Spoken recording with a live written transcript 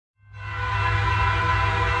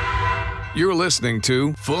You're listening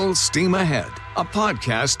to Full Steam Ahead, a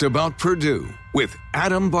podcast about Purdue with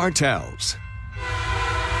Adam Bartels.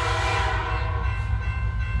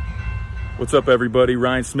 What's up, everybody?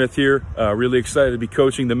 Ryan Smith here. Really excited to be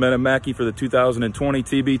coaching the Men of Mackey for the 2020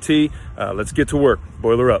 TBT. Let's get to work.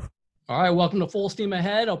 Boiler up. All right, welcome to Full Steam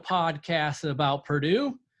Ahead, a podcast about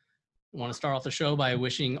Purdue. I want to start off the show by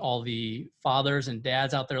wishing all the fathers and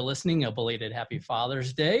dads out there listening a belated Happy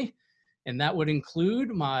Father's Day. And that would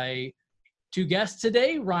include my two guests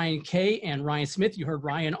today, Ryan Kay and Ryan Smith. You heard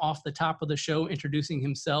Ryan off the top of the show introducing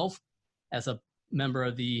himself as a member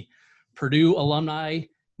of the Purdue alumni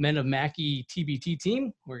Men of Mackey TBT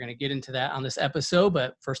team. We're going to get into that on this episode.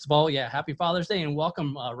 But first of all, Happy Father's Day and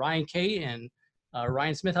welcome Ryan Kay and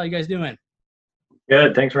Ryan Smith. How you guys doing?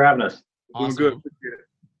 Good. Thanks for having us. Awesome. Doing good.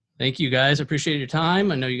 Thank you, guys. Appreciate your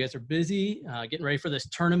time. I know you guys are busy getting ready for this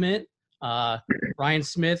tournament. Ryan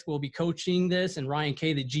Smith will be coaching this, and Ryan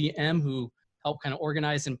Kay, the GM, who helped kind of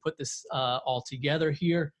organize and put this all together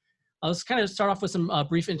here. Let's kind of start off with some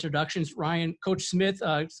brief introductions. Ryan, Coach Smith,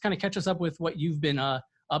 just kind of catch us up with what you've been up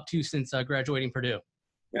to since graduating Purdue.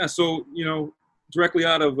 Yeah, so, directly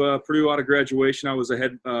out of Purdue, out of graduation, I was a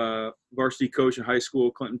head varsity coach in high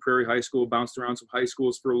school, Clinton Prairie High School, bounced around some high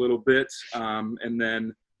schools for a little bit. And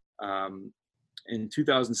then in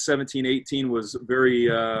 2017-18 was very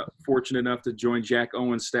fortunate enough to join Jack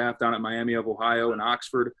Owen's staff down at Miami of Ohio in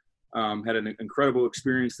Oxford. Had an incredible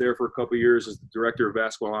experience there for a couple of years as the director of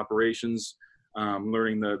basketball operations,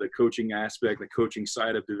 learning the coaching aspect, the coaching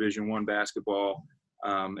side of Division I basketball.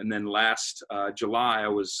 And then last July, I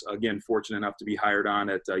was, again, fortunate enough to be hired on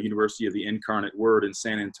at University of the Incarnate Word in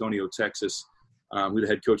San Antonio, Texas. Who the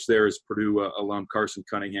head coach there is Purdue alum Carson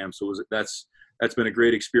Cunningham. So that's been a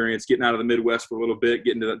great experience, getting out of the Midwest for a little bit,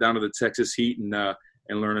 getting down to the Texas heat and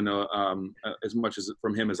learning as much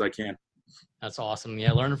from him as I can. That's awesome.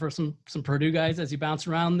 Yeah, learning from some Purdue guys as you bounce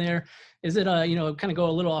around there. Is it kind of go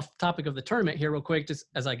a little off topic of the tournament here real quick, just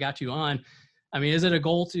as I got you on. I mean, is it a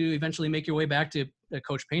goal to eventually make your way back to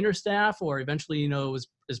Coach Painter's staff, or eventually,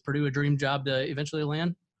 is Purdue a dream job to eventually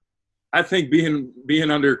land? I think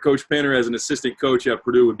being under Coach Painter as an assistant coach at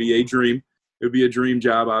Purdue would be a dream. It would be a dream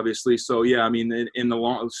job, obviously. So yeah, I mean, in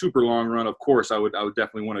the super long run, of course, I would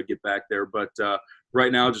definitely want to get back there. But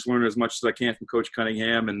right now, just learning as much as I can from Coach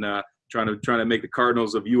Cunningham and trying to make the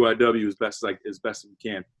Cardinals of UIW as best as we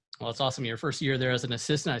can. Well, it's awesome. Your first year there as an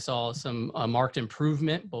assistant, I saw some marked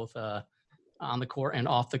improvement, both on the court and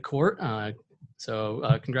off the court.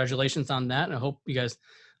 So congratulations on that. And I hope you guys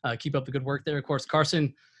keep up the good work there. Of course,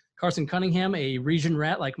 Carson Cunningham, a region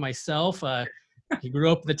rat like myself, he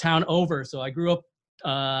grew up the town over. So I grew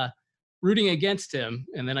up rooting against him,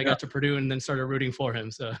 and then I got to Purdue and then started rooting for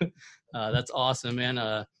him. So that's awesome,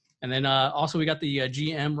 man. And then also we got the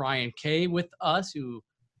GM Ryan Kay with us, who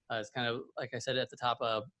is kind of, like I said at the top,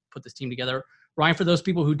 put this team together. Ryan, for those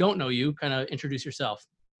people who don't know you, kind of introduce yourself.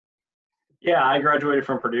 Yeah, I graduated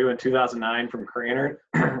from Purdue in 2009 from Krannert.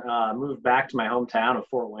 Moved back to my hometown of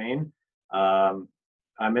Fort Wayne.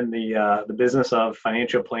 I'm in the business of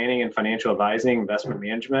financial planning and financial advising, investment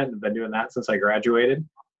management. I've been doing that since I graduated.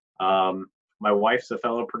 My wife's a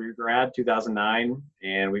fellow Purdue grad, 2009,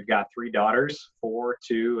 and we've got 3 daughters, 4,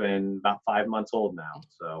 2, and about 5 months old now.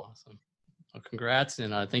 So awesome. Well, congrats,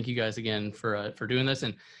 and thank you guys again for doing this.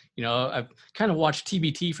 And I've kind of watched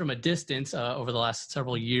TBT from a distance over the last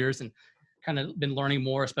several years, and kind of been learning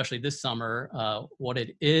more, especially this summer, what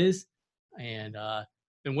it is, and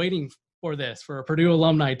been waiting for a Purdue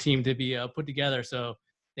alumni team to be put together. So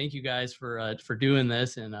thank you guys for doing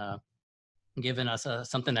this and giving us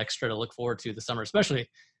something extra to look forward to this summer, especially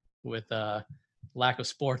with lack of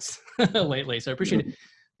sports lately. So I appreciate it.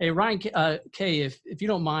 Hey, Ryan Kay, if you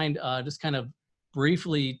don't mind, just kind of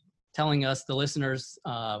briefly telling us, the listeners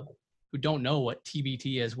who don't know what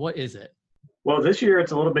TBT is, what is it? Well, this year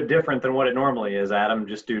it's a little bit different than what it normally is, Adam,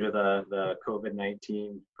 just due to the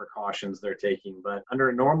COVID-19 precautions they're taking. But under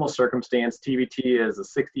a normal circumstance, TBT is a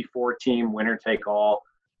 64-team winner-take-all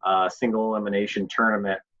single elimination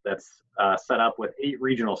tournament that's set up with 8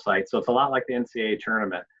 regional sites. So it's a lot like the NCAA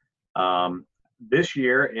tournament. This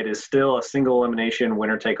year, it is still a single elimination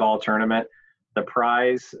winner-take-all tournament. The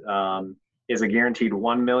prize is a guaranteed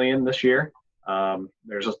 $1 million this year.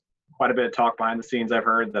 There's quite a bit of talk behind the scenes. I've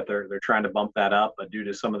heard that they're trying to bump that up, but due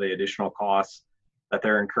to some of the additional costs that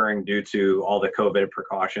they're incurring due to all the COVID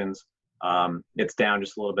precautions, it's down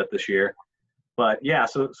just a little bit this year. But yeah,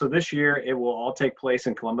 so this year it will all take place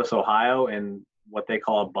in Columbus, Ohio, in what they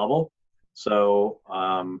call a bubble. So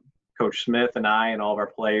Coach Smith and I and all of our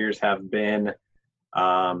players have been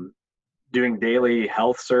doing daily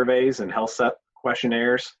health surveys and health set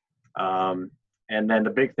questionnaires. And then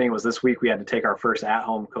the big thing was this week we had to take our first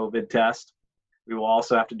at-home COVID test. We will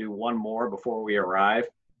also have to do one more before we arrive.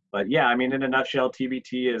 But yeah, I mean, in a nutshell,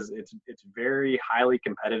 TBT it's very highly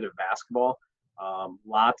competitive basketball.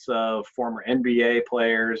 Lots of former NBA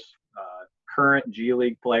players, current G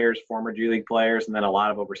League players, former G League players, and then a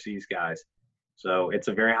lot of overseas guys. So it's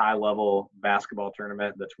a very high level basketball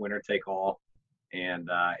tournament that's winner take all. And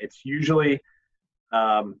it's usually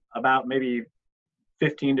about maybe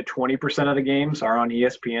 15 to 20% of the games are on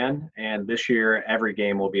ESPN. And this year, every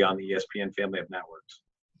game will be on the ESPN family of networks.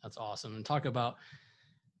 That's awesome. And talk about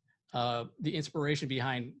the inspiration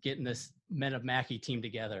behind getting this Men of Mackey team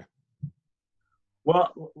together.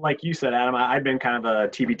 Well, like you said, Adam, I've been kind of a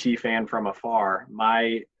TBT fan from afar.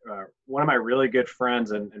 One of my really good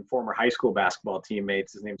friends and former high school basketball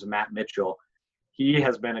teammates, his name's Matt Mitchell. He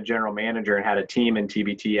has been a general manager and had a team in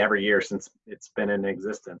TBT every year since it's been in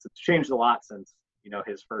existence. It's changed a lot since,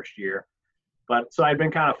 his first year. But so I've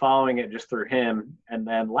been kind of following it just through him. And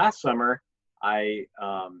then last summer, I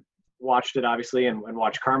watched it, obviously, and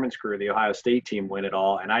watched Carmen's crew, the Ohio State team, win it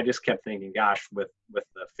all. And I just kept thinking, gosh, with the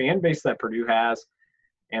fan base that Purdue has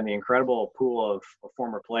and the incredible pool of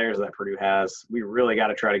former players that Purdue has, we really got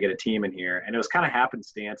to try to get a team in here. And it was kind of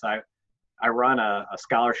happenstance. I run a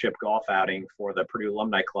scholarship golf outing for the Purdue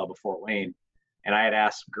Alumni Club of Fort Wayne. And I had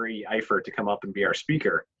asked Grady Eifert to come up and be our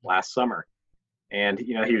speaker last summer. And,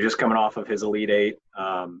 he was just coming off of his Elite Eight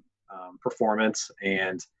performance.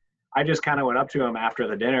 And I just kind of went up to him after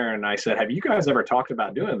the dinner and I said, have you guys ever talked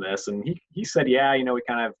about doing this? And he said, yeah, we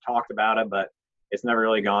kind of talked about it, but it's never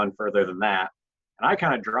really gone further than that. And I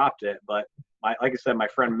kind of dropped it. But like I said, my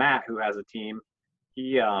friend Matt, who has a team,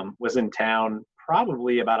 he was in town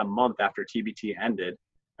probably about a month after TBT ended.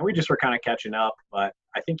 And we just were kind of catching up. But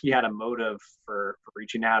I think he had a motive for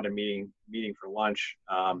reaching out and meeting for lunch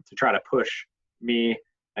to try to push me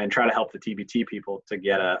and try to help the TBT people to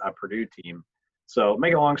get a Purdue team. So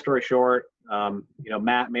make a long story short,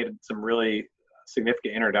 Matt made some really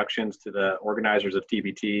significant introductions to the organizers of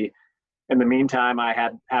TBT. In the meantime, I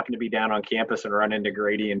happened to be down on campus and run into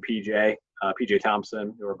Grady and PJ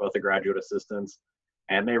Thompson, who are both the graduate assistants.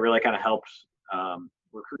 And they really kind of helped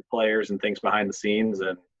recruit players and things behind the scenes,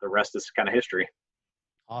 and the rest is kind of history.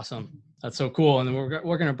 Awesome. That's so cool. And then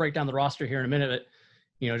we're going to break down the roster here in a minute, but,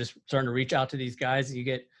 just starting to reach out to these guys. You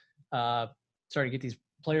get starting to get these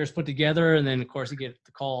players put together, and then of course you get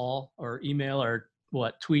the call or email or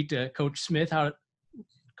tweet to Coach Smith. How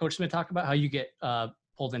Coach Smith talk about how you get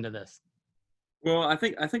pulled into this? Well, I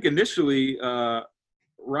think initially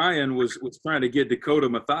Ryan was trying to get Dakota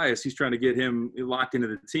Mathias. He's trying to get him locked into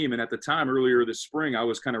the team. And at the time, earlier this spring, I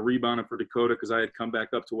was kind of rebounding for Dakota because I had come back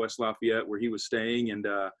up to West Lafayette where he was staying, and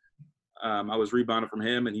I was rebounding from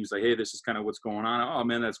him. And he was like, "Hey, this is kind of what's going on." Oh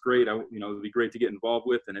man, that's great. It'd be great to get involved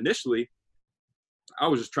with. And initially, I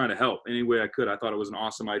was just trying to help any way I could. I thought it was an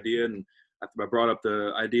awesome idea, and after I brought up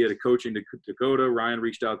the idea to coaching to Dakota, Ryan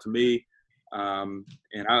reached out to me. And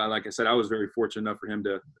like I said, I was very fortunate enough for him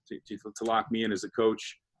to lock me in as a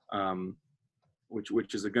coach,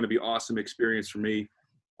 which is going to be an awesome experience for me.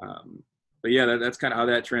 But yeah, that's kind of how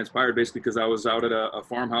that transpired, basically, because I was out at a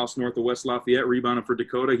farmhouse north of West Lafayette rebounding for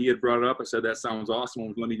Dakota. He had brought it up. I said, that sounds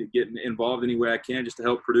awesome. Let me get involved any way I can just to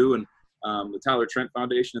help Purdue and the Tyler Trent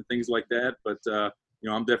Foundation and things like that. But,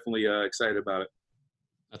 I'm definitely excited about it.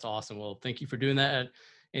 That's awesome. Well, thank you for doing that.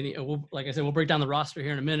 And like I said, we'll break down the roster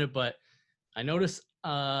here in a minute, but I noticed,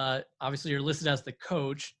 obviously you're listed as the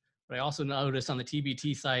coach, but I also noticed on the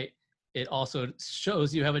TBT site, it also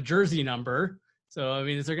shows you have a jersey number. So, I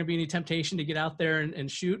mean, is there going to be any temptation to get out there and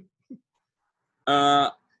shoot?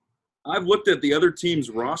 I've looked at the other team's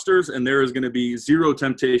rosters, and there is going to be zero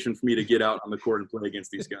temptation for me to get out on the court and play against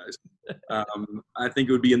these guys. I think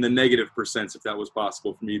it would be in the negative % if that was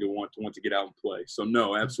possible for me to want to get out and play. So,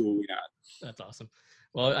 no, absolutely not. That's awesome.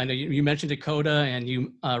 Well, I know you mentioned Dakota, and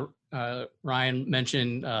you Ryan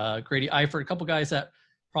mentioned Grady Eifert, a couple guys that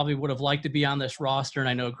probably would have liked to be on this roster, and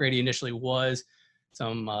I know Grady initially was.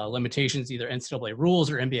 Some limitations, either NCAA rules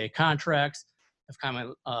or NBA contracts, have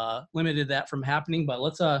kind of limited that from happening. But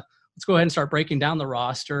let's go ahead and start breaking down the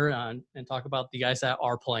roster and talk about the guys that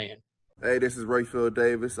are playing. Hey, this is Rayfield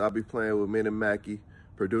Davis. I'll be playing with Men of Mackey,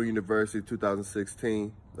 Purdue University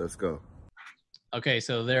 2016. Let's go. Okay,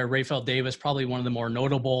 so there, Rayfield Davis, probably one of the more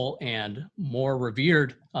notable and more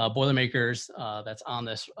revered Boilermakers that's on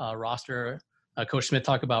this roster. Coach Smith,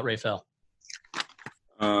 talk about Rayfield.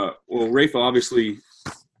 Well, Rayfield obviously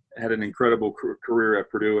had an incredible career at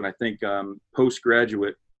Purdue, and I think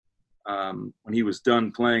postgraduate, when he was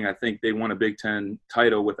done playing, I think they won a Big Ten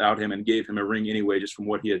title without him and gave him a ring anyway, just from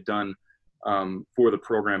what he had done for the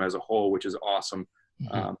program as a whole, which is awesome.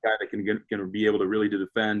 guy that can be able to really to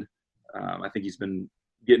defend. I think he's been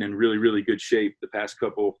getting in really, really good shape the past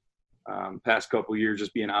couple years,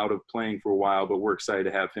 just being out of playing for a while, but we're excited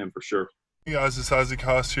to have him for sure. Hey guys, it's Isaac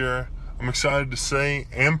Haas here. I'm excited to say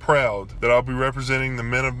and proud that I'll be representing the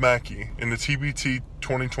men of Mackey in the TBT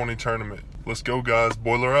 2020 tournament. Let's go, guys.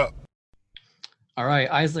 Boiler up. All right,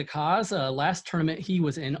 Isaac Haas, last tournament he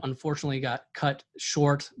was in, unfortunately got cut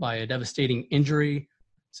short by a devastating injury.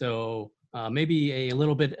 So maybe a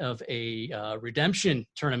little bit of a redemption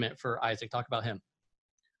tournament for Isaac. Talk about him.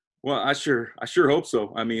 Well, I sure hope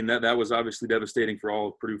so. I mean, that was obviously devastating for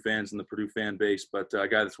all Purdue fans and the Purdue fan base, but a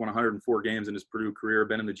guy that's won 104 games in his Purdue career,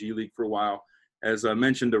 been in the G League for a while. As I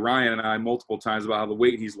mentioned to Ryan and I multiple times about how the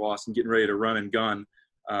weight he's lost and getting ready to run and gun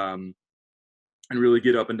and really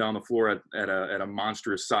get up and down the floor at a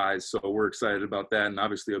monstrous size. So we're excited about that, and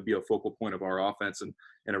obviously it'll be a focal point of our offense and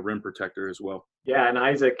a rim protector as well. Yeah, and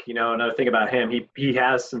Isaac, another thing about him, he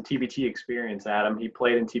has some TBT experience, Adam. He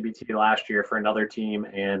played in TBT last year for another team,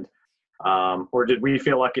 and we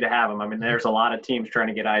feel lucky to have him. I mean, there's a lot of teams trying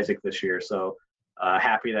to get Isaac this year, so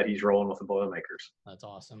happy that he's rolling with the Boilermakers. That's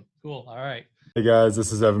awesome. Cool. All right. Hey guys,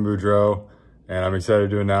 this is Evan Boudreau, and I'm excited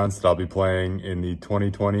to announce that I'll be playing in the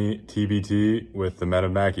 2020 TBT with the men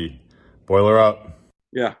of Mackey. Boiler up.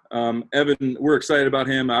 Yeah, Evan, we're excited about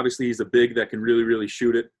him. Obviously, he's a big that can really, really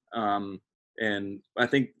shoot it. And I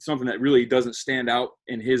think something that really doesn't stand out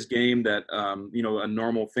in his game that, a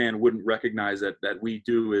normal fan wouldn't recognize that we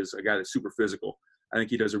do is a guy that's super physical. I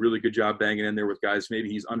think he does a really good job banging in there with guys maybe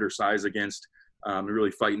he's undersized against, and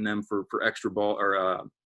really fighting them for extra balls,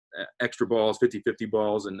 50-50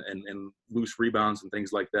 balls and loose rebounds and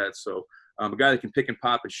things like that. So a guy that can pick and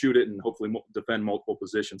pop and shoot it and hopefully defend multiple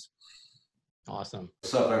positions. Awesome.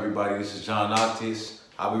 What's up, everybody? This is John Noctis.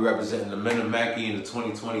 I'll be representing the men of Mackey in the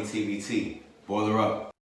 2020 TBT. Boiler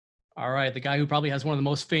up. All right, the guy who probably has one of the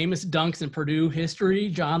most famous dunks in Purdue history,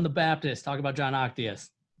 John the Baptist. Talk about John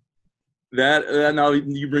Noctis. That now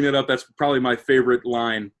you bring it up, that's probably my favorite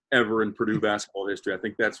line ever in Purdue basketball history. I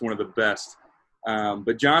think that's one of the best.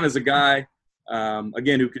 But John is a guy,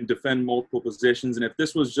 again, who can defend multiple positions. And if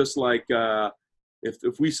this was just like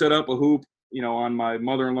if we set up a hoop, on my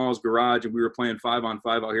mother-in-law's garage and we were playing 5-on-5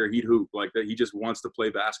 out here, he'd hoop like that. He just wants to play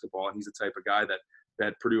basketball, and he's the type of guy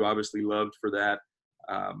that Purdue obviously loved for that.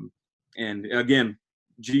 And again,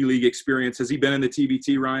 G League experience. Has he been in the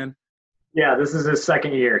TBT, Ryan? Yeah, this is his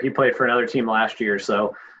second year. He played for another team last year.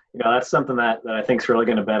 So, that's something that I think is really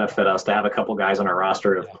going to benefit us to have a couple guys on our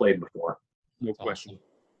roster who have played before. No question.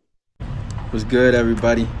 What's good,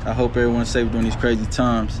 everybody? I hope everyone's safe during these crazy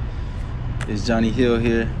times. It's Johnny Hill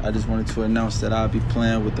here. I just wanted to announce that I'll be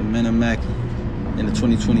playing with the men of Mackey in the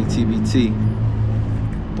 2020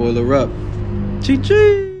 TBT. Boiler up.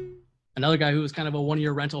 Chee-chee! Another guy who was kind of a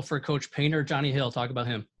one-year rental for Coach Painter, Johnny Hill. Talk about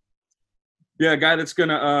him. Yeah, a guy that's going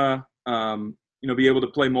to, be able to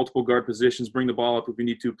play multiple guard positions, bring the ball up if we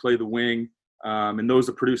need to, play the wing, and knows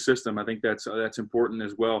the Purdue system. I think that's important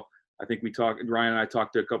as well. I think Ryan and I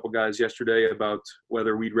talked to a couple guys yesterday about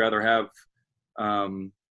whether we'd rather have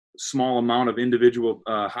small amount of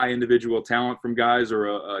high individual talent from guys or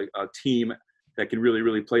a team that can really,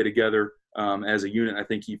 really play together as a unit. I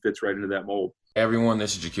think he fits right into that mold. Hey everyone,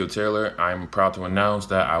 this is Jaquil Taylor. I'm proud to announce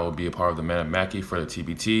that I will be a part of the men of Mackey for the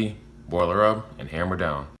TBT, Boiler Up, and Hammer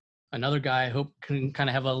Down. Another guy I hope can kind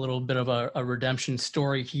of have a little bit of a redemption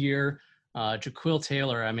story here. Jaquil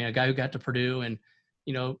Taylor, a guy who got to Purdue and,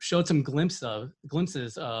 showed some glimpses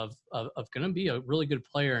of going to be a really good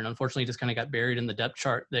player. And unfortunately just kind of got buried in the depth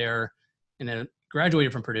chart there and then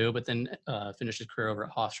graduated from Purdue, but then finished his career over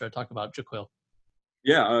at Hofstra. Talk about Jaquil.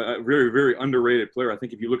 Yeah, a very, very underrated player. I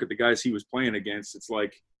think if you look at the guys he was playing against, it's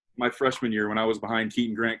like my freshman year when I was behind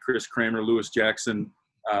Keaton Grant, Chris Kramer, Lewis Jackson,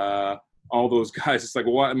 all those guys. It's like,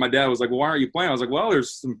 well, why? My dad was like, well, why aren't you playing? I was like, well,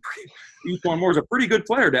 there's some Ephon Moore's a pretty good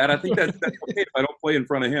player, Dad. I think that's okay if I don't play in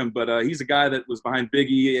front of him. But he's a guy that was behind Big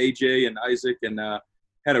E, AJ, and Isaac, and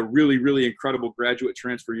had a really, really incredible graduate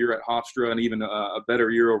transfer year at Hofstra and even a better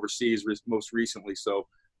year overseas most recently. So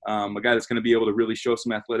a guy that's going to be able to really show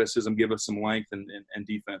some athleticism, give us some length and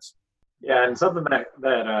defense. Yeah, and something that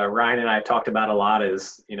Ryan and I talked about a lot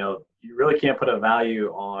is, you really can't put a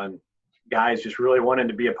value on guys just really wanting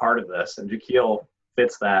to be a part of this. And Jaquil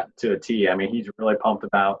fits that to a T. He's really pumped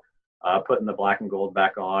about putting the black and gold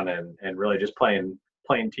back on and really just playing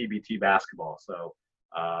TBT basketball. So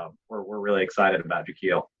we're really excited about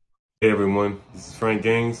Jaquil. Hey everyone, this is Frank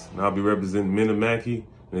Gaines, and I'll be representing men of Mackey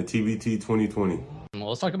in the TBT 2020. Well,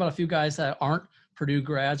 let's talk about a few guys that aren't Purdue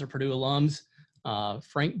grads or Purdue alums.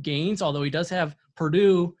 Frank Gaines, although he does have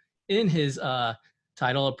Purdue in his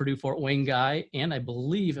title, a Purdue Fort Wayne guy, and I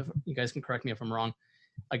believe, if you guys can correct me if I'm wrong,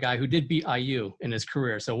 a guy who did beat IU in his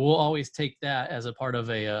career. So we'll always take that as a part of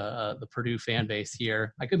the Purdue fan base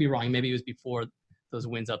here. I could be wrong. Maybe it was before those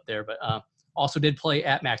wins up there, but also did play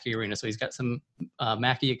at Mackey Arena. So he's got some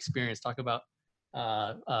Mackey experience. Talk about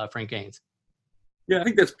Frank Gaines. Yeah, I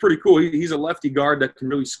think that's pretty cool. He's a lefty guard that can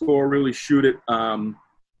really score, really shoot it.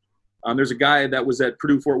 There's a guy that was at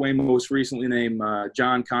Purdue Fort Wayne most recently named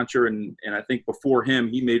John Concher, and I think before him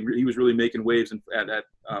he was really making waves at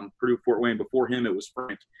Purdue Fort Wayne. Before him it was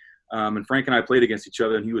Frank, and Frank and I played against each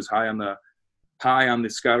other, and he was high on the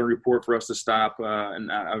scouting report for us to stop,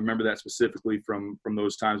 and I remember that specifically from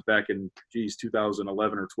those times back in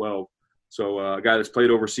 2011 or 12. So a guy that's played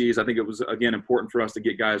overseas, I think it was again important for us to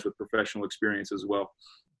get guys with professional experience as well.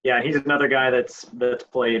 Yeah, he's another guy that's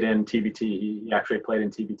played in TBT. He actually played in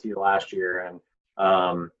TBT last year,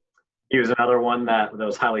 and he was another one that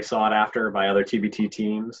was highly sought after by other TBT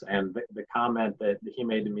teams. And the comment that he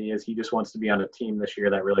made to me is he just wants to be on a team this year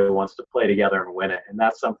that really wants to play together and win it. And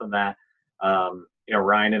that's something that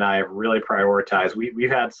Ryan and I have really prioritized. We've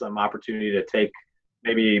had some opportunity to take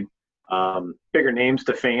maybe bigger names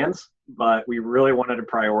to fans, but we really wanted to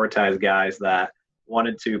prioritize guys that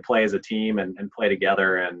wanted to play as a team and play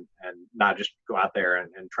together and not just go out there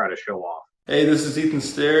and try to show off. Hey, this is Ethan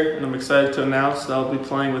Stair, and I'm excited to announce that I'll be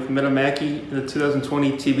playing with Minna Mackey in the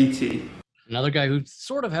 2020 TBT. Another guy who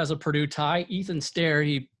sort of has a Purdue tie, Ethan Stair.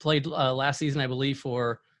 He played last season, I believe,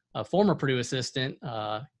 for a former Purdue assistant,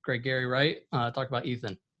 Greg Gary, right? Talk about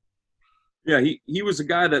Ethan. Yeah, he was a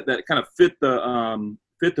guy that kind of fit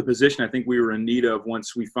the position I think we were in need of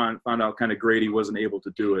once we found out kind of Grady wasn't able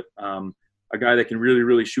to do it. A guy that can really,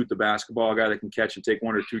 really shoot the basketball, a guy that can catch and take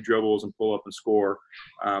one or two dribbles and pull up and score.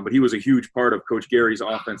 But he was a huge part of Coach Gary's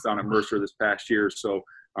offense down at Mercer this past year. So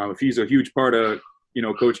if he's a huge part of,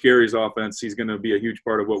 Coach Gary's offense, he's going to be a huge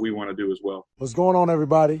part of what we want to do as well. What's going on,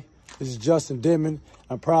 everybody? This is Justin Denman.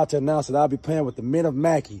 I'm proud to announce that I'll be playing with the Men of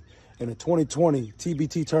Mackey in the 2020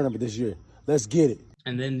 TBT tournament this year. Let's get it.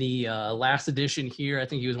 And then the last edition here, I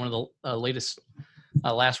think he was one of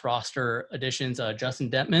the last roster additions, Justin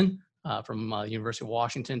Detman. From the University of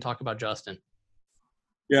Washington. Talk about Justin.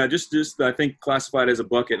 Yeah, just I think classified as a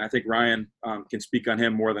bucket. And I think Ryan can speak on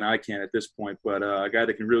him more than I can at this point. But a guy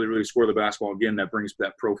that can really, really score the basketball again. That brings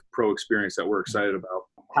that pro experience that we're excited about.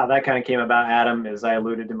 How that kind of came about, Adam, is I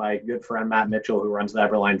alluded to my good friend Matt Mitchell, who runs the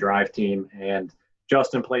Everline Drive team, and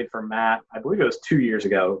Justin played for Matt. I believe it was 2 years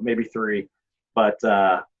ago, maybe 3. But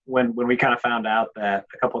when we kind of found out that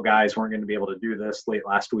a couple guys weren't going to be able to do this late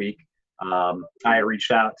last week, I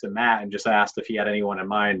reached out to Matt and just asked if he had anyone in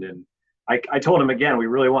mind. And I told him, again, we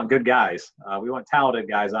really want good guys. We want talented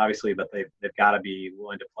guys, obviously, but they've got to be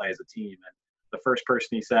willing to play as a team. And the first person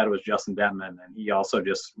he said was Justin Detman. And he also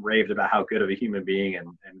just raved about how good of a human being and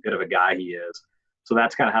good of a guy he is. So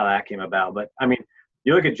that's kind of how that came about. But, I mean,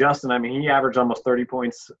 you look at Justin, I mean, he averaged almost 30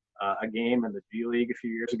 points a game in the G League a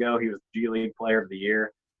few years ago. He was G League Player of the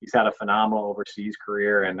Year. He's had a phenomenal overseas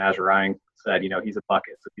career. And as Ryan said, he's a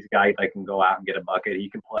bucket. So he's a guy that can go out and get a bucket. He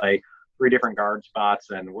can play 3 different guard spots,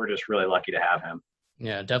 and we're just really lucky to have him.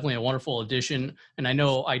 Yeah, definitely a wonderful addition. And I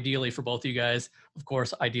know ideally for both of you guys, of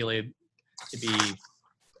course, ideally it'd be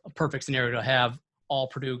a perfect scenario to have all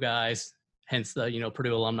Purdue guys, hence the,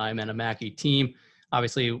 Purdue alumni Minna Mackey team.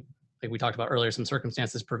 Obviously, like we talked about earlier, some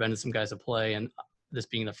circumstances prevented some guys to play, and this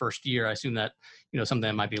being the first year, I assume that, something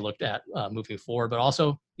that might be looked at moving forward, but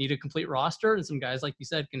also need a complete roster, and some guys, like you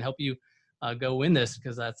said, can help you go win this,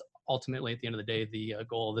 because that's ultimately, at the end of the day, the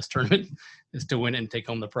goal of this tournament is to win it and take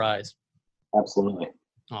home the prize. Absolutely.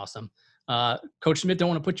 Awesome. Coach Schmidt, don't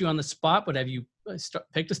want to put you on the spot, but have you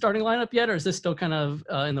picked a starting lineup yet, or is this still kind of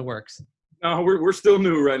in the works? No, we're still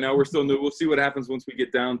new right now. We're still new. We'll see what happens once we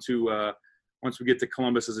get down to once we get to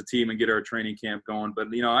Columbus as a team and get our training camp going. But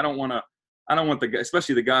I don't want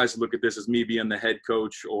especially the guys to look at this as me being the head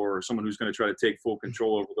coach or someone who's going to try to take full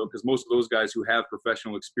control over them, because most of those guys who have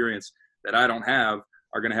professional experience that I don't have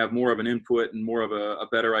are going to have more of an input and more of a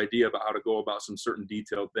better idea about how to go about some certain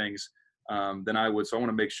detailed things than I would. So I want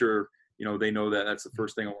to make sure, they know that that's the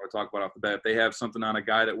first thing I want to talk about off the bat. If they have something on a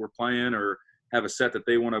guy that we're playing or have a set that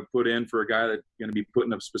they want to put in for a guy that's going to be put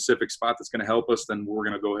in a specific spot that's going to help us, then we're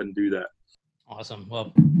going to go ahead and do that. Awesome.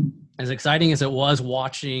 Well, as exciting as it was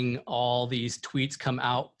watching all these tweets come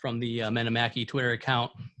out from the Minna Mackey Twitter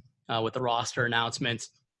account with the roster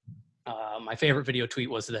announcements, my favorite video tweet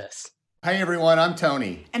was this. Hi, everyone. I'm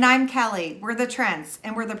Tony. And I'm Kelly. We're the Trents,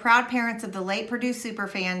 and we're the proud parents of the late Purdue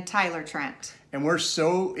superfan, Tyler Trent. And we're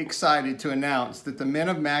so excited to announce that the Men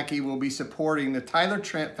of Mackey will be supporting the Tyler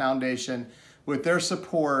Trent Foundation with their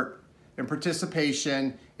support and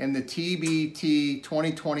participation in the TBT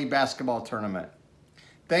 2020 basketball tournament.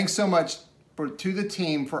 Thanks so much to the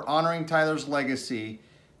team for honoring Tyler's legacy.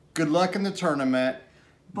 Good luck in the tournament.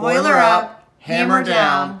 Boiler up, hammer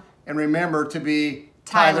down, and remember to be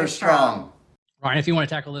Tyler strong. Ryan, if you want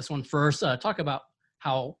to tackle this one first, talk about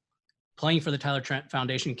how playing for the Tyler Trent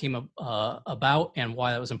Foundation came about and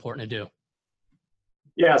why that was important to do.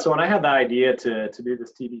 Yeah, so when I had the idea to do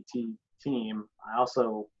this TBT team, I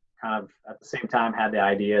also kind of at the same time had the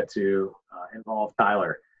idea to involve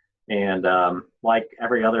Tyler. And like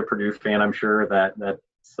every other Purdue fan, I'm sure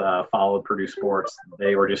that's followed Purdue sports,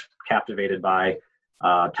 they were just captivated by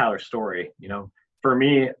Tyler's story. You know, for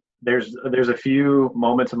me, there's a few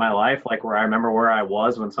moments in my life, like where I remember where I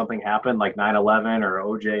was when something happened, like 9/11 or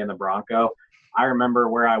OJ and the Bronco. I remember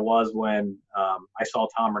where I was when I saw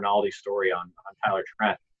Tom Rinaldi's story on Tyler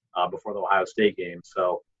Trent before the Ohio State game.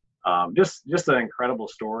 So just an incredible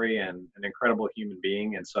story and an incredible human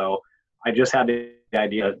being. And so I just had the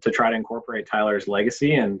idea to try to incorporate Tyler's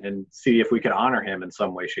legacy and see if we could honor him in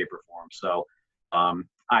some way, shape, or form. So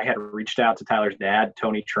I had reached out to Tyler's dad,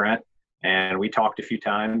 Tony Trent, and we talked a few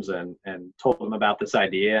times and told him about this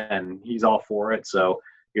idea, and he's all for it. So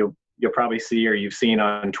you'll probably see, or you've seen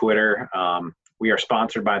on Twitter, we are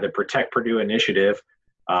sponsored by the Protect Purdue Initiative,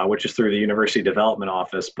 which is through the University Development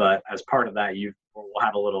Office. But as part of that, we'll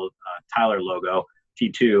have a little Tyler logo,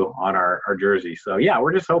 T2, on our jersey. So yeah,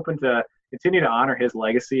 we're just hoping to continue to honor his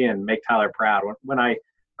legacy and make Tyler proud. When I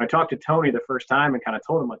talked to Tony the first time and kind of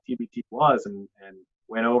told him what TBT was and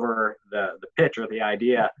went over the pitch or the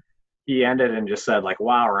idea, he ended and just said, like,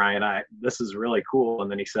 wow, Ryan, this is really cool. And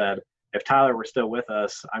then he said, if Tyler were still with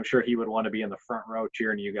us, I'm sure he would want to be in the front row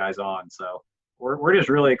cheering you guys on. So we're just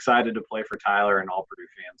really excited to play for Tyler and all Purdue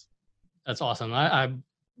fans. That's awesome.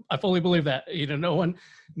 I fully believe that. You know,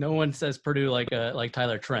 no one says Purdue like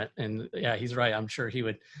Tyler Trent, and yeah, he's right. I'm sure he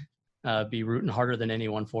would be rooting harder than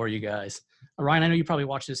anyone for you guys. Ryan, I know you probably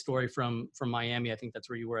watched this story from Miami. I think that's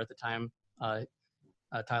where you were at the time.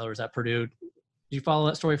 Tyler was at Purdue. Did you follow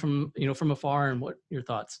that story from afar, and what your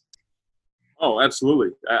thoughts? Oh, absolutely.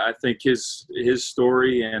 I think his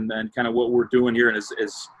story and then kind of what we're doing here, and as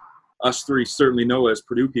us three certainly know as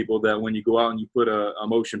Purdue people, that when you go out and you put a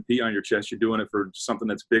motion P on your chest, you're doing it for something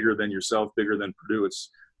that's bigger than yourself, bigger than Purdue.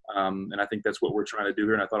 And I think that's what we're trying to do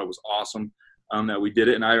here. And I thought it was awesome that we did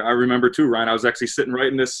it. And I remember too, Ryan, I was actually sitting right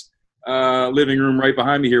in this living room right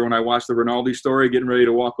behind me here when I watched the Rinaldi story, getting ready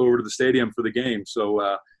to walk over to the stadium for the game.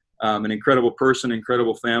 So an incredible person,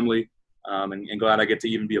 incredible family, and glad I get to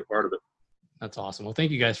even be a part of it. That's awesome. Well, thank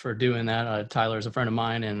you guys for doing that. Tyler's a friend of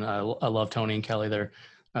mine, and I love Tony and Kelly. They're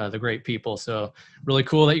great people. So really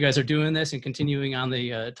cool that you guys are doing this and continuing on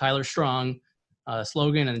the Tyler Strong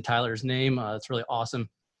slogan and Tyler's name. It's really awesome.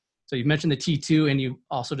 So you mentioned the T2, and you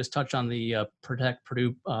also just touched on the Protect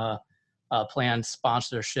Purdue plan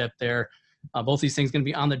sponsorship there. Both these things going to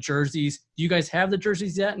be on the jerseys. Do you guys have the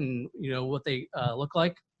jerseys yet, and what they look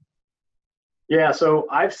like? Yeah, so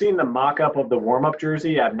I've seen the mock-up of the warm-up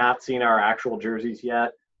jersey. I've not seen our actual jerseys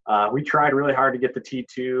yet. We tried really hard to get the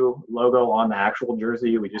T2 logo on the actual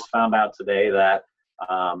jersey. We just found out today that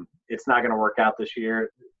it's not going to work out this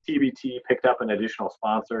year. TBT picked up an additional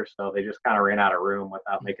sponsor, so they just kind of ran out of room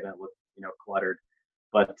without making it look, cluttered.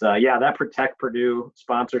 But yeah, that Protect Purdue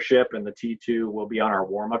sponsorship and the T2 will be on our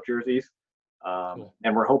warm-up jerseys. Cool.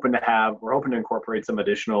 And we're hoping to incorporate some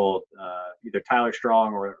additional either Tyler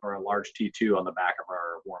Strong or a large T2 on the back of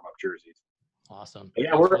our warm-up jerseys. Awesome. But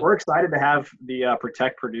yeah, we're excited to have the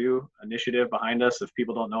Protect Purdue initiative behind us. If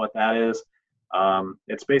people don't know what that is,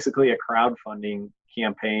 it's basically a crowdfunding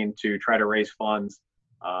campaign to try to raise funds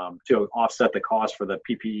to offset the cost for the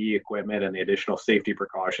PPE equipment and the additional safety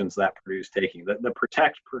precautions that Purdue's taking. The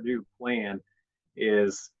Protect Purdue plan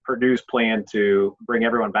is Purdue's plan to bring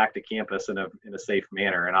everyone back to campus in a safe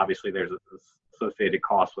manner, and obviously there's associated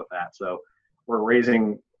costs with that. So we're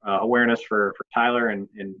raising awareness for Tyler and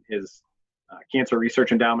his cancer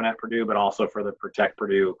research endowment at Purdue, but also for the Protect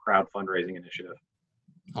Purdue crowd fundraising initiative.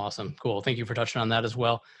 Awesome. Cool. Thank you for touching on that as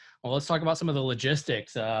well. Well, let's talk about some of the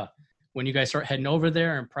logistics. When you guys start heading over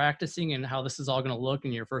there and practicing, and how this is all going to look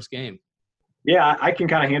in your first game. Yeah, I can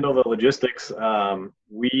kind of handle the logistics.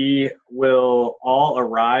 We will all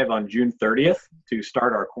arrive on June 30th to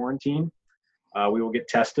start our quarantine. We will get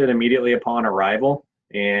tested immediately upon arrival.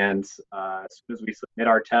 And as soon as we submit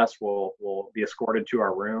our test, we'll be escorted to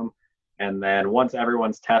our room. And then once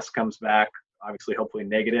everyone's test comes back, obviously hopefully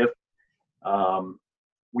negative,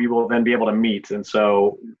 we will then be able to meet. And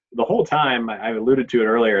so the whole time, I alluded to it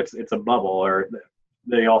earlier, it's a bubble, or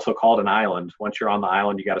they also call it an island. Once you're on the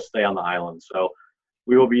island, you got to stay on the island. So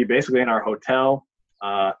we will be basically in our hotel.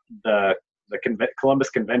 The Columbus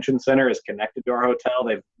Convention Center is connected to our hotel.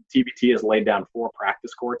 TBT has laid down 4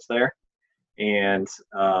 practice courts there. And,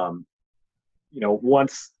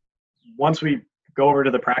 once we go over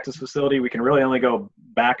to the practice facility, we can really only go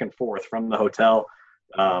back and forth from the hotel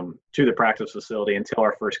to the practice facility until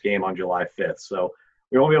our first game on July 5th. So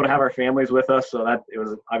we won't be able to have our families with us. So that it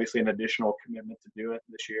was obviously an additional commitment to do it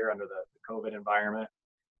this year under the COVID environment.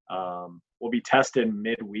 We'll be tested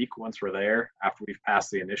midweek once we're there after we've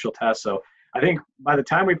passed the initial test. So I think by the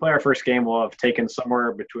time we play our first game, we'll have taken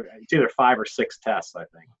somewhere between it's either 5 or 6 tests, I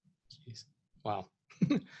think. Jeez. Wow.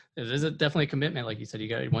 It is definitely a commitment. Like you said,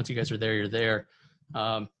 once you guys are there, you're there.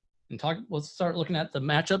 Let's start looking at the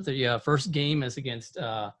matchup. The first game is against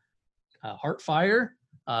Heartfire,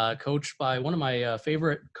 coached by one of my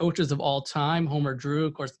favorite coaches of all time, Homer Drew.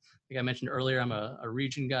 Of course, like I mentioned earlier, I'm a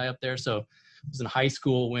region guy up there. So I was in high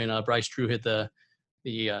school when Bryce Drew hit the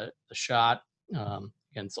shot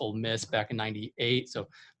against Ole Miss back in '98. So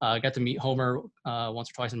I got to meet Homer once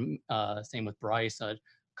or twice, and same with Bryce. A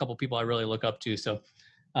couple people I really look up to. So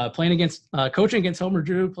coaching against Homer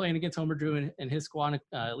Drew, playing against Homer Drew and his squad,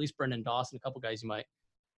 at least Brendan Dawson, a couple guys you might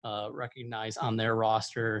recognize on their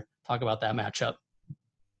roster. Talk about that matchup.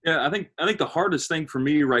 Yeah, I think the hardest thing for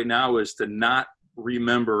me right now is to not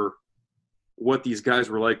remember what these guys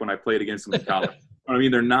were like when I played against them in college. I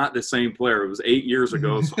mean, they're not the same player. It was 8 years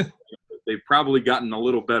ago, so they've probably gotten a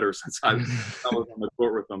little better since I was on the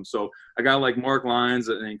court with them. So a guy like Mark Lyons,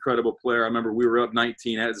 an incredible player. I remember we were up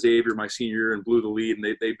 19 at Xavier my senior year and blew the lead,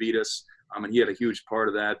 and they beat us. And he had a huge part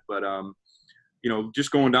of that. But,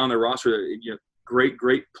 just going down the roster, great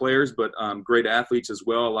players, but great athletes as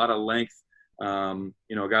well, a lot of length. A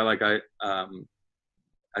guy like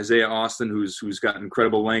Isaiah Austin, who's got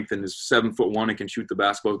incredible length and is 7'1" and can shoot the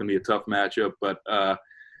basketball, is going to be a tough matchup. But,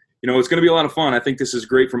 it's going to be a lot of fun. I think this is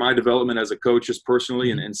great for my development as a coach, just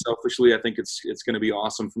personally and selfishly. I think it's going to be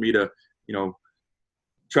awesome for me to,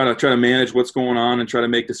 try to manage what's going on and try to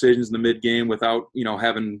make decisions in the mid game without,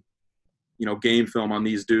 having, game film on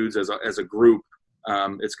these dudes as a group.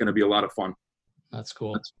 It's going to be a lot of fun. That's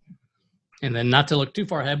cool. And then not to look too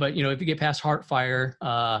far ahead, but, if you get past Heartfire,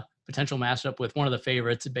 potential matchup with one of the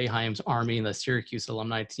favorites, Boeheim's Army and the Syracuse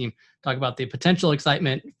alumni team. Talk about the potential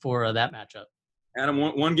excitement for that matchup. Adam,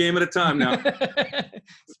 one game at a time now.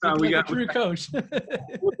 We got a true coach.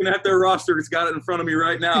 Looking at their roster, it's got it in front of me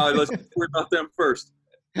right now. Let's worry about them first.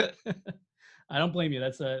 I don't blame you.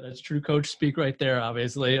 That's true coach speak right there,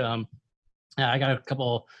 obviously. I got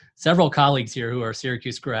several colleagues here who are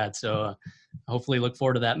Syracuse grads, so hopefully look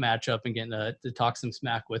forward to that matchup and getting to talk some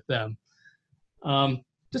smack with them.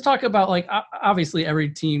 Just talk about, obviously every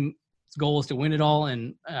team's goal is to win it all,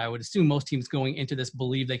 and I would assume most teams going into this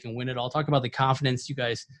believe they can win it all. Talk about the confidence you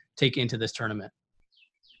guys take into this tournament.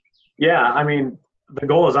 Yeah, I mean, the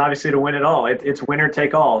goal is obviously to win it all. It's winner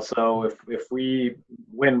take all. So if we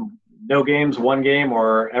win no games, one game,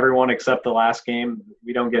 or everyone except the last game,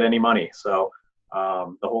 we don't get any money. So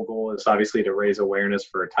the whole goal is obviously to raise awareness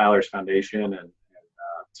for Tyler's Foundation and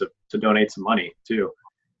to donate some money too.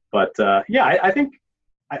 But I think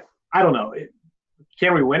I don't know.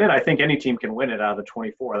 Can we win it? I think any team can win it out of the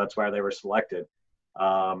 24. That's why they were selected.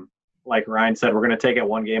 Like Ryan said, we're going to take it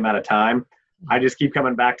one game at a time. I just keep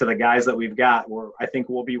coming back to the guys that we've got. I think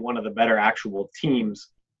we'll be one of the better actual teams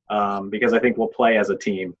because I think we'll play as a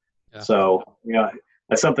team. Yeah. So,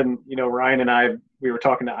 that's something, Ryan and we were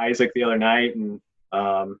talking to Isaac the other night, and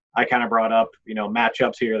I kind of brought up,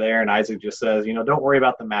 matchups here or there, and Isaac just says, don't worry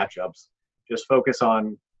about the matchups. Just focus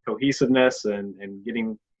on cohesiveness and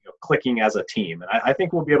getting clicking as a team. And I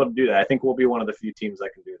think we'll be able to do that. I think we'll be one of the few teams that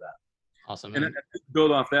can do that. Awesome. And to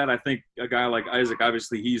build off that, I think a guy like Isaac,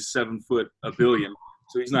 obviously he's 7 foot a billion,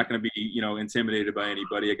 so he's not going to be, intimidated by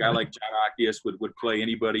anybody. A guy like John Octius would play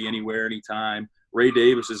anybody, anywhere, anytime. Ray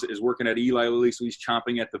Davis is working at Eli Lilly, so he's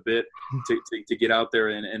chomping at the bit to get out there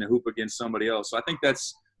and hoop against somebody else. So I think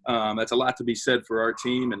that's a lot to be said for our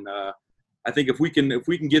team. And I think if we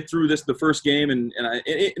can get through the first game and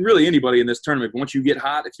really anybody in this tournament, once you get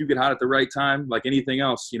hot, if you get hot at the right time, like anything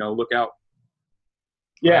else, look out.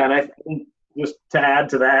 Yeah, and I think just to add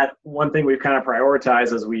to that, one thing we've kind of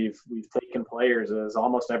prioritized as we've taken players is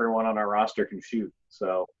almost everyone on our roster can shoot.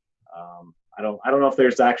 So I don't know if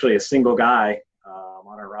there's actually a single guy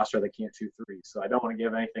on our roster that can't shoot threes. So I don't want to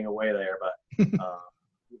give anything away there, but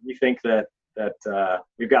we think that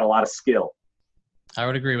we've got a lot of skill. I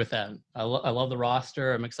would agree with that. I love the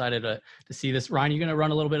roster. I'm excited to see this. Ryan, you going to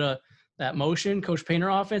run a little bit of that motion, Coach Painter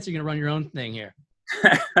offense? Or are you going to run your own thing here?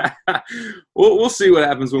 We'll see what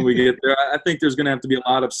happens when we get there. I think there's going to have to be a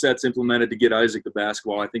lot of sets implemented to get Isaac the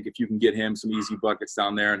basketball. I think if you can get him some easy buckets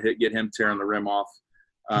down there and get him tearing the rim off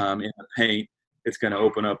in the paint, it's going to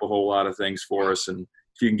open up a whole lot of things for us. And,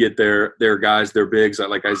 if you can get their guys, their bigs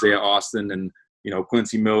like Isaiah Austin and,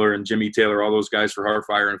 Quincy Miller and Jimmy Taylor, all those guys for hard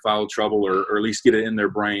fire and foul trouble, or at least get it in their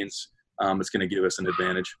brains, it's going to give us an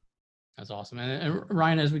advantage. That's awesome. And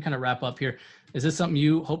Ryan, as we kind of wrap up here, is this something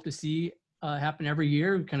you hope to see happen every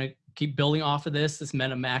year? Kind of keep building off of this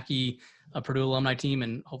Men of Mackey Purdue alumni team,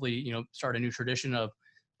 and hopefully, start a new tradition of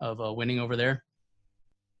winning over there?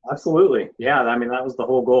 Absolutely. Yeah. I mean, that was the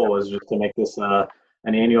whole goal, was just to make this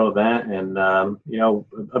an annual event. And,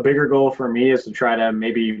 a bigger goal for me is to try to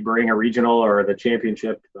maybe bring a regional or the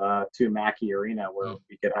championship to Mackey Arena, where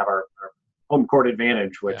we could have our home court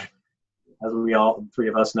advantage, which, as we all three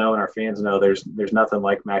of us know and our fans know, there's nothing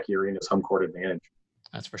like Mackey Arena's home court advantage.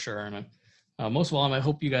 That's for sure. And most of all, I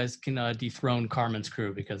hope you guys can dethrone Carmen's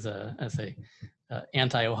crew, because as a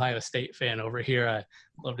anti-Ohio State fan over here, I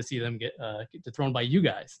love to see them get dethroned by you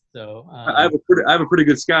guys. So I have a pretty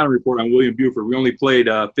good scouting report on William Buford. We only played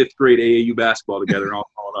 5th grade AAU basketball together and all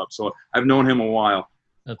followed up, so I've known him a while.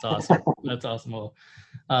 That's awesome. That's awesome. Well,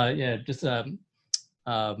 just can't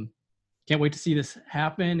wait to see this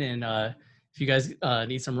happen. And if you guys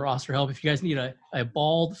need some roster help, if you guys need a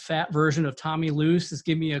bald, fat version of Tommy Luce, just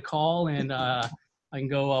give me a call, and I can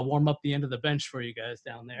go warm up the end of the bench for you guys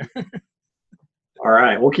down there. All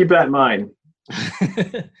right. We'll keep that in mind.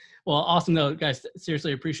 Well, awesome though, guys.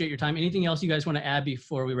 Seriously, appreciate your time. Anything else you guys want to add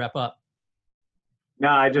before we wrap up?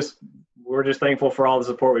 No, we're just thankful for all the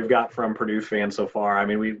support we've got from Purdue fans so far. I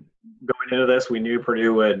mean, going into this, we knew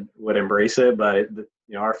Purdue would embrace it, but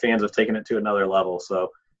our fans have taken it to another level.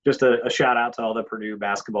 So just a shout out to all the Purdue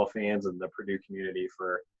basketball fans and the Purdue community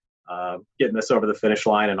for getting this over the finish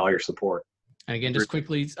line and all your support. And again, just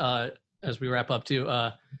quickly, as we wrap up too,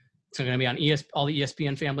 it's going to be on all the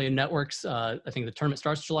ESPN family and networks. I think the tournament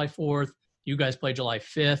starts July 4th. You guys play July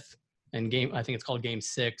 5th, and I think it's called Game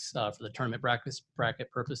 6 for the tournament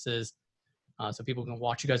bracket purposes. So people can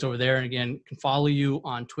watch you guys over there. And again, can follow you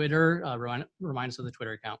on Twitter. Remind us of the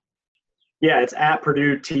Twitter account. Yeah, it's at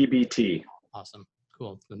Purdue TBT. Awesome.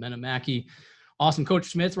 Cool. The Men of Mackey. Awesome. Coach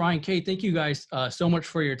Smith, Ryan, Kate, thank you guys so much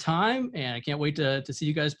for your time. And I can't wait to see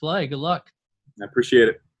you guys play. Good luck. I appreciate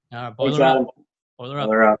it. Boiler up.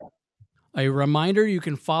 Boiler up. A reminder, you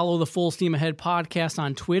can follow the Full Steam Ahead podcast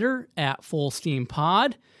on Twitter at Full Steam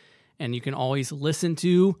Pod. And you can always listen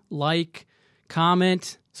to, like,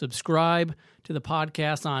 comment, subscribe to the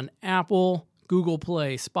podcast on Apple, Google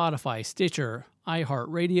Play, Spotify, Stitcher,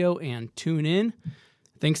 iHeartRadio, and TuneIn.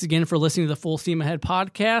 Thanks again for listening to the Full Steam Ahead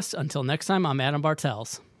podcast. Until next time, I'm Adam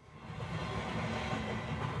Bartels.